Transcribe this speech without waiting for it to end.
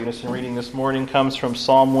Devotional reading this morning comes from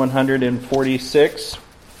Psalm 146.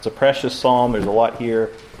 It's a precious psalm. There's a lot here.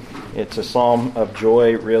 It's a psalm of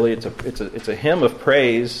joy, really. It's a hymn of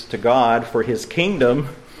praise to God for His kingdom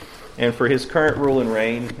and for His current rule and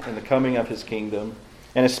reign and the coming of His kingdom,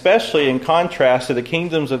 and especially in contrast to the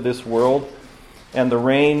kingdoms of this world and the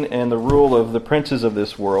reign and the rule of the princes of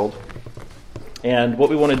this world. And what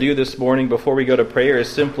we want to do this morning before we go to prayer is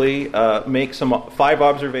simply make 5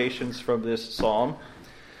 observations from this psalm.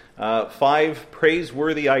 5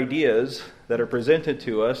 praiseworthy ideas that are presented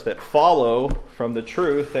to us that follow from the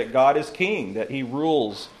truth that God is king, that He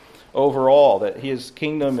rules over all, that His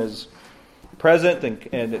kingdom is present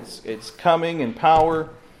and it's coming in power,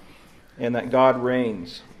 and that God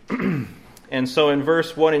reigns. And so in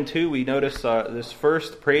verse 1 and 2 we notice this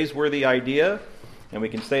first praiseworthy idea, and we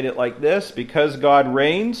can state it like this: because God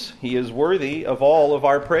reigns, He is worthy of all of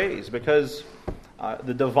our praise, because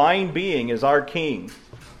the divine being is our king.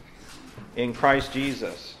 In Christ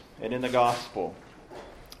Jesus and in the gospel,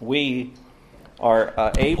 we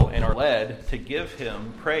are able and are led to give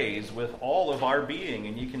Him praise with all of our being.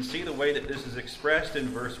 And you can see the way that this is expressed in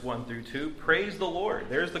verse 1 through 2. Praise the Lord.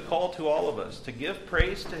 There's the call to all of us to give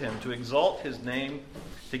praise to Him, to exalt His name,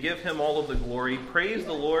 to give Him all of the glory. Praise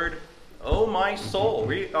the Lord, O my soul.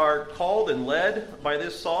 We are called and led by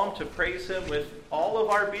this psalm to praise Him with all of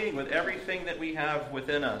our being, with everything that we have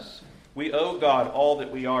within us. We owe God all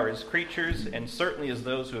that we are as creatures, and certainly as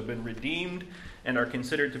those who have been redeemed and are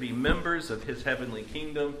considered to be members of His heavenly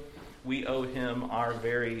kingdom. We owe Him our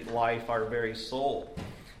very life, our very soul.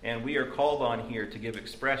 And we are called on here to give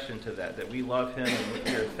expression to that we love Him and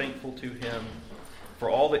we are thankful to Him for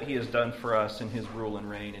all that He has done for us in His rule and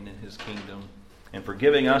reign and in His kingdom, and for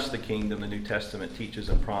giving us the kingdom the New Testament teaches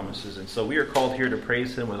and promises. And so we are called here to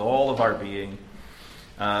praise Him with all of our being.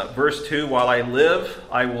 Verse 2, while I live,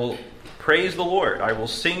 I will praise the Lord. I will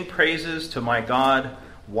sing praises to my God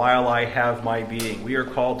while I have my being. We are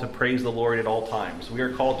called to praise the Lord at all times. We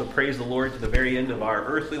are called to praise the Lord to the very end of our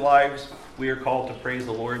earthly lives. We are called to praise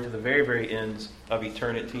the Lord to the very, very ends of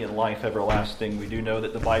eternity and life everlasting. We do know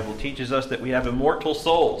that the Bible teaches us that we have immortal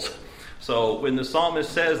souls. So when the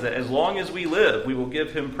psalmist says that as long as we live, we will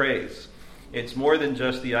give Him praise, it's more than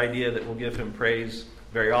just the idea that we'll give Him praise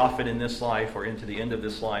very often in this life or into the end of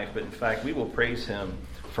this life, but in fact we will praise Him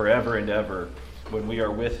forever and ever when we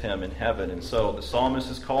are with Him in heaven. And so the psalmist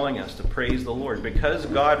is calling us to praise the Lord. Because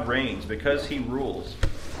God reigns, because He rules,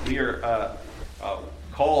 we are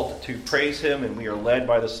called to praise Him, and we are led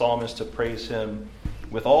by the psalmist to praise Him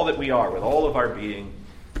with all that we are, with all of our being,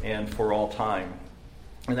 and for all time.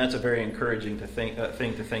 And that's a very encouraging thing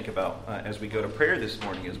to think about as we go to prayer this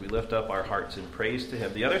morning, as we lift up our hearts in praise to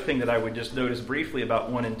Him. The other thing that I would just notice briefly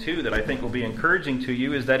about 1 and 2 that I think will be encouraging to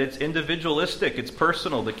you is that it's individualistic, it's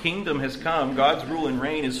personal. The kingdom has come. God's rule and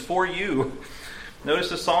reign is for you. Notice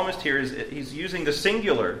the psalmist here, he's using the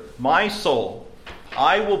singular. My soul,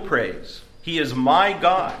 I will praise. He is my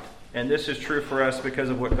God. And this is true for us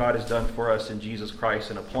because of what God has done for us in Jesus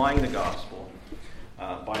Christ and applying the gospel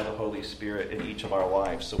by the Holy Spirit in each of our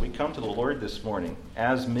lives. So we come to the Lord this morning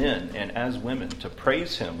as men and as women to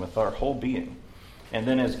praise Him with our whole being. And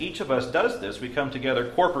then as each of us does this, we come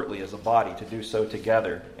together corporately as a body to do so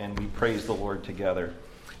together, and we praise the Lord together.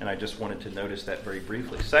 And I just wanted to notice that very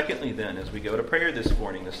briefly. Secondly then, as we go to prayer this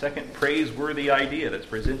morning, the second praiseworthy idea that's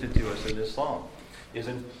presented to us in this psalm is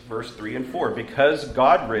in verse 3 and 4. Because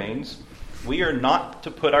God reigns, we are not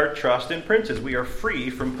to put our trust in princes. We are free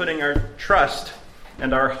from putting our trust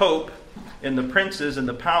and our hope in the princes and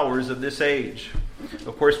the powers of this age.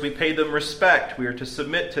 Of course, we pay them respect. We are to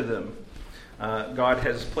submit to them. God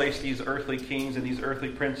has placed these earthly kings and these earthly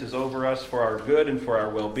princes over us for our good and for our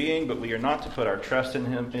well-being, but we are not to put our trust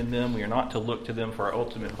in them. We are not to look to them for our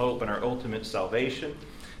ultimate hope and our ultimate salvation.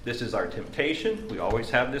 This is our temptation. We always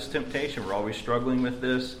have this temptation. We're always struggling with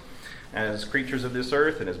this as creatures of this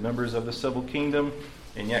earth and as members of the civil kingdom.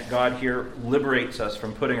 And yet God here liberates us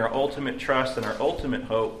from putting our ultimate trust and our ultimate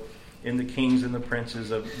hope in the kings and the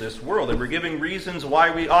princes of this world. And we're giving reasons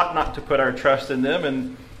why we ought not to put our trust in them.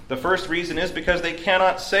 And the first reason is because they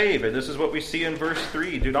cannot save. And this is what we see in verse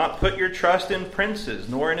 3. Do not put your trust in princes,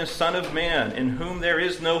 nor in a son of man, in whom there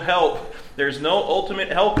is no help. There's no ultimate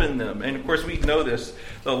help in them. And of course we know this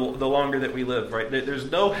the longer that we live, right?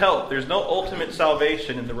 There's no help. There's no ultimate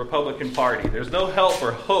salvation in the Republican Party. There's no help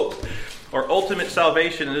or hope or ultimate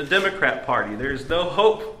salvation in the Democrat Party. There's no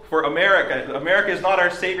hope for America. America is not our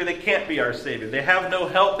Savior. They can't be our Savior. They have no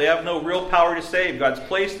help. They have no real power to save. God's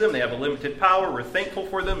placed them. They have a limited power. We're thankful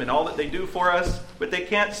for them and all that they do for us, but they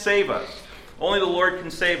can't save us. Only the Lord can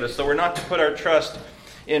save us. So we're not to put our trust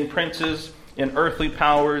in princes, in earthly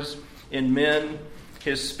powers, in men,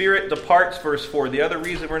 His Spirit departs, verse 4. The other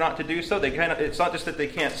reason we're not to do so, it's not just that they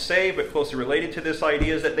can't save, but closely related to this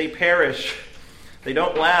idea is that they perish. They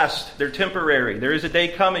don't last. They're temporary. There is a day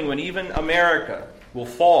coming when even America will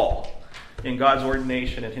fall in God's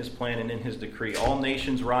ordination and His plan and in His decree. All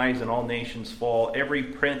nations rise and all nations fall. Every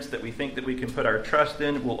prince that we think that we can put our trust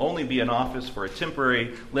in will only be in office for a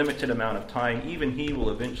temporary, limited amount of time. Even he will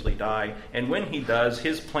eventually die. And when he does,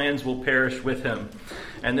 his plans will perish with him.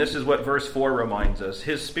 And this is what verse 4 reminds us.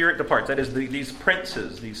 His Spirit departs. That is, these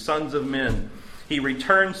princes, these sons of men. He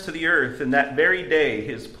returns to the earth, and that very day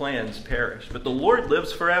his plans perish. But the Lord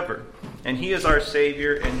lives forever, and He is our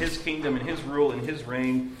Savior, and His kingdom and His rule and His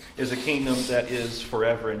reign is a kingdom that is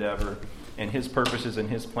forever and ever. And His purposes and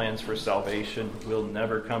His plans for salvation will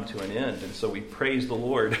never come to an end. And so we praise the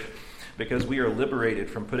Lord because we are liberated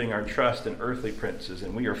from putting our trust in earthly princes,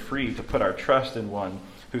 and we are free to put our trust in one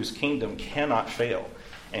whose kingdom cannot fail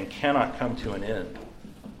and cannot come to an end.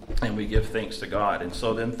 And we give thanks to God. And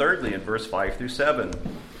so then thirdly, in verse 5 through 7,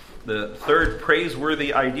 the third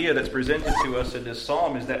praiseworthy idea that's presented to us in this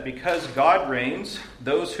psalm is that because God reigns,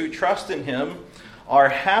 those who trust in Him are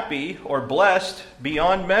happy or blessed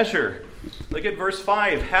beyond measure. Look at verse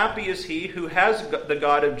 5. Happy is he who has the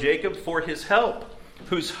God of Jacob for his help,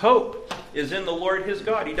 whose hope is in the Lord his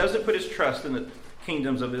God. He doesn't put his trust in the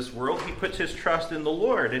kingdoms of this world. He puts his trust in the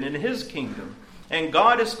Lord and in His kingdom. And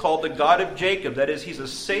God is called the God of Jacob. That is, He's a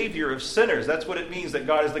Savior of sinners. That's what it means that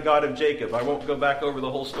God is the God of Jacob. I won't go back over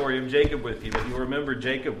the whole story of Jacob with you, but you'll remember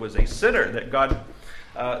Jacob was a sinner that God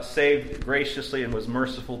saved graciously and was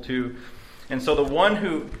merciful to. And so the one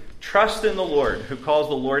who trusts in the Lord, who calls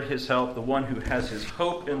the Lord his help, the one who has his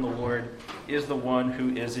hope in the Lord, is the one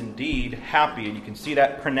who is indeed happy. And you can see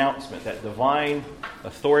that pronouncement, that divine,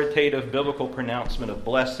 authoritative, biblical pronouncement of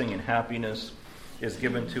blessing and happiness is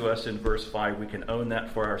given to us in verse 5. We can own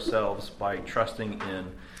that for ourselves by trusting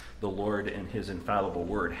in the Lord and His infallible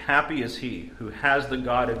word. Happy is he who has the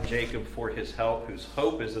God of Jacob for his help, whose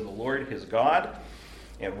hope is in the Lord his God.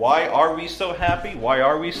 And why are we so happy? Why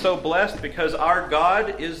are we so blessed? Because our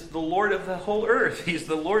God is the Lord of the whole earth. He's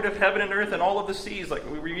the Lord of heaven and earth and all of the seas, like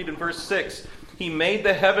we read in verse 6. He made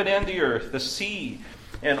the heaven and the earth, the sea,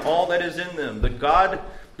 and all that is in them. The God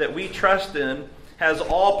that we trust in has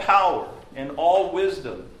all power and all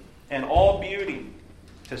wisdom and all beauty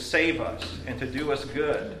to save us and to do us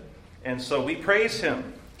good. And so we praise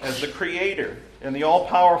Him as the Creator and the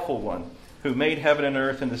all-powerful one who made heaven and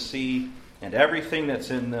earth and the sea and everything that's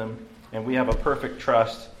in them. And we have a perfect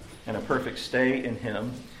trust and a perfect stay in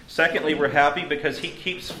Him. Secondly, we're happy because He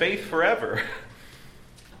keeps faith forever.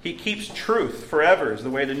 He keeps truth forever is the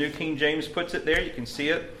way the New King James puts it there. You can see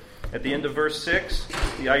it at the end of verse 6.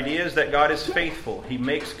 The idea is that God is faithful. He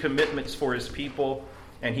makes commitments for His people,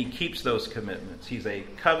 and He keeps those commitments. He's a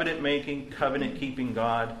covenant-making, covenant-keeping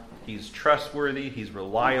God. He's trustworthy. He's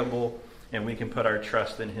reliable, and we can put our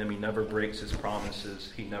trust in Him. He never breaks His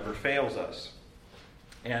promises. He never fails us.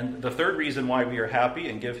 And the third reason why we are happy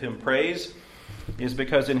and give Him praise is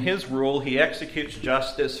because in His rule, He executes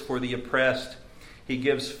justice for the oppressed. He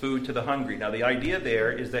gives food to the hungry. Now, the idea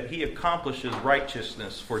there is that He accomplishes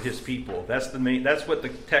righteousness for His people. That's what the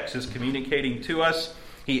text is communicating to us.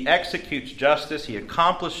 He executes justice. He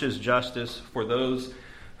accomplishes justice for those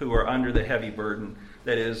who are under the heavy burden.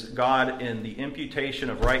 That is, God, in the imputation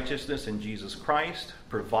of righteousness in Jesus Christ,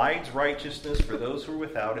 provides righteousness for those who are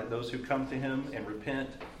without it, those who come to Him and repent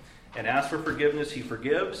and ask for forgiveness. He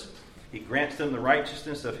forgives. He grants them the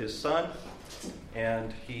righteousness of His Son.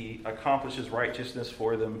 And He accomplishes righteousness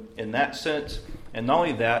for them in that sense. And not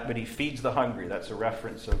only that, but He feeds the hungry. That's a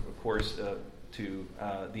reference, of course, to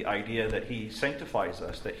the idea that He sanctifies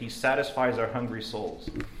us, that He satisfies our hungry souls.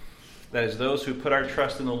 That is, those who put our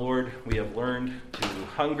trust in the Lord, we have learned to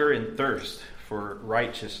hunger and thirst for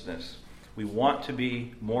righteousness. We want to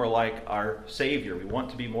be more like our Savior. We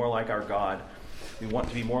want to be more like our God. We want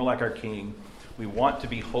to be more like our King. We want to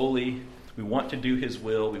be holy. We want to do His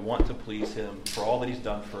will. We want to please Him for all that He's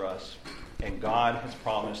done for us. And God has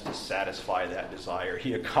promised to satisfy that desire.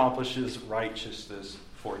 He accomplishes righteousness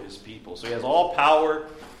for His people. So He has all power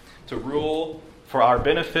to rule for our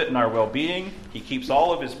benefit and our well-being. He keeps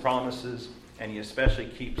all of His promises, and He especially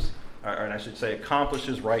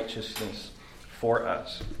accomplishes righteousness for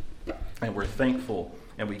us. And we're thankful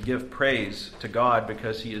and we give praise to God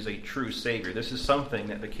because He is a true Savior. This is something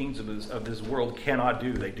that the kings of this world cannot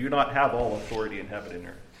do. They do not have all authority in heaven and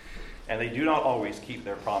earth. And they do not always keep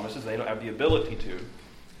their promises. They don't have the ability to.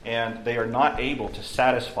 And they are not able to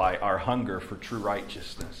satisfy our hunger for true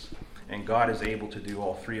righteousness. And God is able to do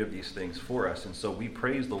all three of these things for us. And so we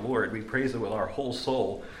praise the Lord. We praise Him with our whole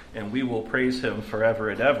soul. And we will praise Him forever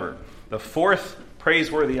and ever. The fourth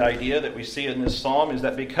praiseworthy idea that we see in this psalm is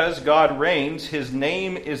that because God reigns, his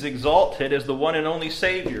name is exalted as the one and only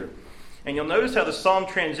Savior. And you'll notice how the psalm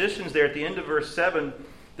transitions there at the end of verse 7.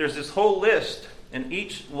 There's this whole list, and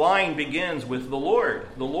each line begins with the Lord,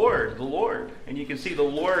 the Lord, the Lord. And you can see the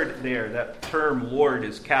Lord there. That term Lord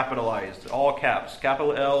is capitalized, all caps,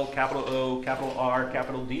 capital L, capital O, capital R,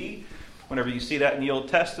 capital D. Whenever you see that in the Old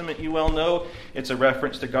Testament, you well know it's a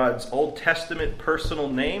reference to God's Old Testament personal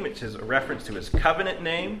name. It's a reference to his covenant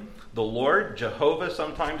name, the Lord. Jehovah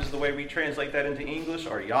sometimes is the way we translate that into English,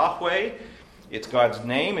 or Yahweh. It's God's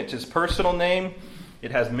name. It's his personal name.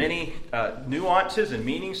 It has many nuances and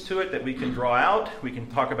meanings to it that we can draw out. We can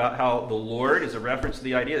talk about how the Lord is a reference to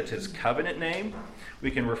the idea that it's his covenant name. We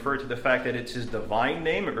can refer to the fact that it's his divine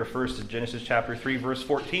name. It refers to Genesis chapter 3, verse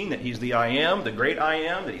 14, that he's the I am, the great I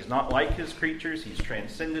am, that he's not like his creatures. He's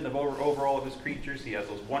transcendent over all of his creatures. He has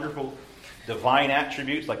those wonderful divine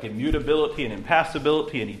attributes like immutability and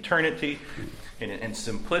impassibility and eternity and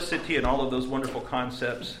simplicity and all of those wonderful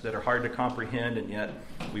concepts that are hard to comprehend, and yet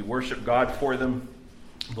we worship God for them,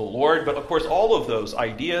 the Lord. But of course, all of those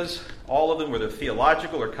ideas, all of them, whether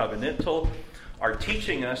theological or covenantal, are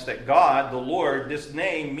teaching us that God, the Lord, this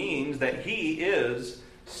name means that he is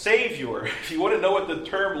Savior. If you want to know what the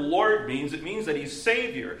term Lord means, it means that he's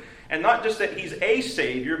Savior. And not just that he's a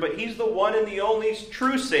Savior, but he's the one and the only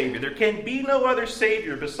true Savior. There can be no other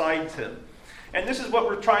Savior besides him. And this is what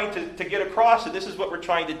we're trying to get across, and this is what we're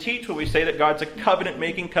trying to teach when we say that God's a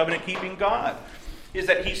covenant-making, covenant-keeping God, is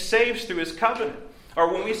that he saves through his covenant.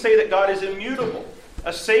 Or when we say that God is immutable,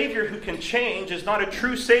 a Savior who can change is not a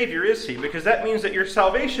true Savior, is he? Because that means that your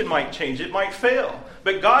salvation might change. It might fail.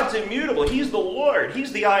 But God's immutable. He's the Lord.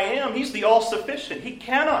 He's the I am. He's the all-sufficient. He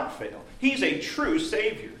cannot fail. He's a true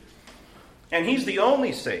Savior. And he's the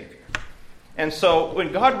only Savior. And so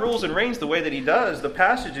when God rules and reigns the way that he does, the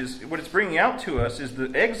passage is, what it's bringing out to us is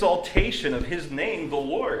the exaltation of his name, the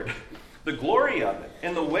Lord. The glory of it.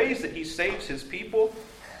 In the ways that he saves his people.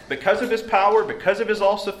 Because of his power, because of his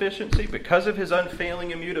all-sufficiency, because of his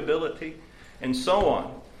unfailing immutability, and so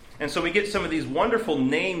on. And so we get some of these wonderful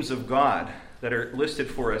names of God that are listed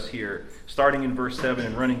for us here, starting in verse 7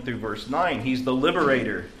 and running through verse 9. He's the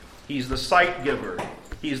liberator. He's the sight giver.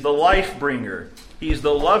 He's the life bringer. He's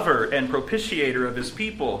the lover and propitiator of his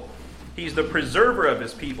people. He's the preserver of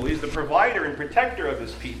his people. He's the provider and protector of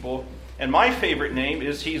his people. And my favorite name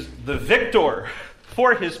is he's the victor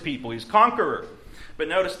for his people. He's conqueror. But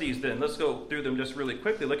notice these then. Let's go through them just really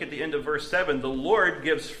quickly. Look at the end of verse 7. The Lord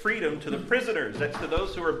gives freedom to the prisoners. That's to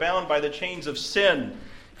those who are bound by the chains of sin.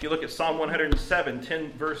 If you look at Psalm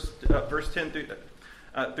 107, verse 10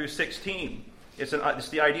 through 16, it's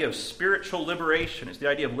the idea of spiritual liberation. It's the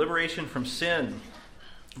idea of liberation from sin.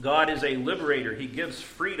 God is a liberator. He gives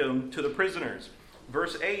freedom to the prisoners.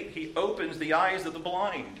 Verse 8, he opens the eyes of the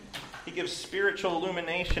blind. He gives spiritual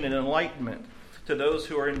illumination and enlightenment to those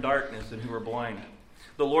who are in darkness and who are blind.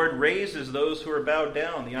 The Lord raises those who are bowed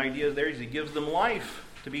down. The idea there is he gives them life.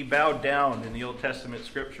 To be bowed down in the Old Testament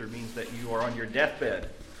scripture means that you are on your deathbed.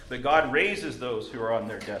 But God raises those who are on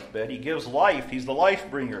their deathbed. He gives life. He's the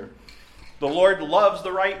life bringer. The Lord loves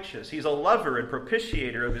the righteous. He's a lover and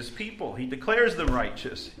propitiator of his people. He declares them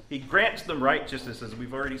righteous. He grants them righteousness, as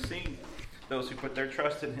we've already seen. Those who put their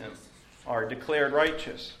trust in him are declared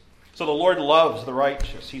righteous. So the Lord loves the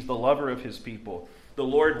righteous. He's the lover of his people. The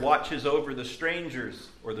Lord watches over the strangers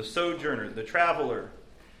or the sojourner, the traveler.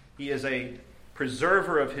 He is a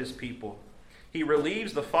preserver of his people. He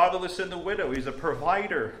relieves the fatherless and the widow. He's a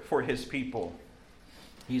provider for his people.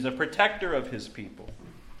 He's a protector of his people.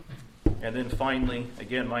 And then finally,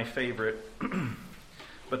 again, my favorite,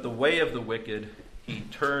 but the way of the wicked he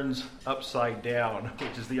turns upside down,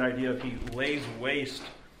 which is the idea of he lays waste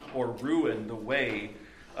or ruin the way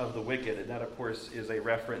of the wicked. And that, of course, is a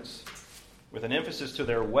reference with an emphasis to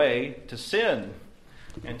their way, to sin,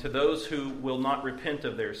 and to those who will not repent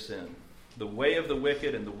of their sin. The way of the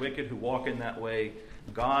wicked and the wicked who walk in that way,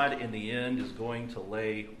 God in the end is going to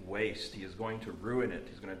lay waste. He is going to ruin it.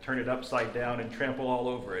 He's going to turn it upside down and trample all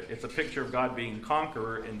over it. It's a picture of God being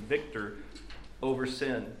conqueror and victor over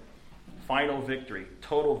sin. Final victory,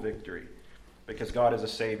 total victory. Because God is a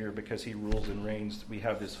Savior, because he rules and reigns, we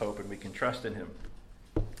have this hope and we can trust in him.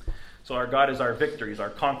 So our God is our victor. He's our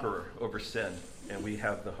conqueror over sin. And we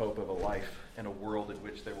have the hope of a life and a world in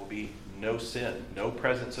which there will be no sin, no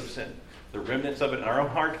presence of sin. The remnants of it in our own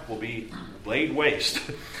heart will be laid waste.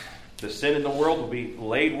 The sin in the world will be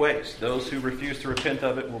laid waste. Those who refuse to repent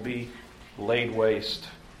of it will be laid waste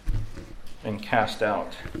and cast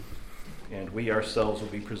out. and we ourselves will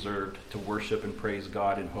be preserved to worship and praise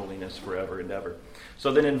God in holiness forever and ever.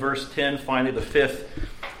 So then in verse 10, finally the fifth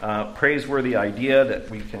praiseworthy idea that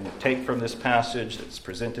we can take from this passage that's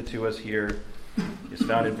presented to us here is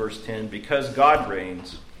found in verse 10. Because God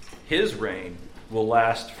reigns, his reign will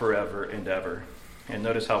last forever and ever. And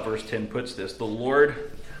notice how verse 10 puts this. The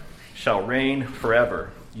Lord shall reign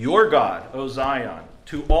forever. Your God, O Zion,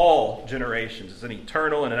 to all generations. It's an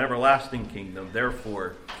eternal and an everlasting kingdom.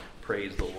 Therefore, praise the Lord.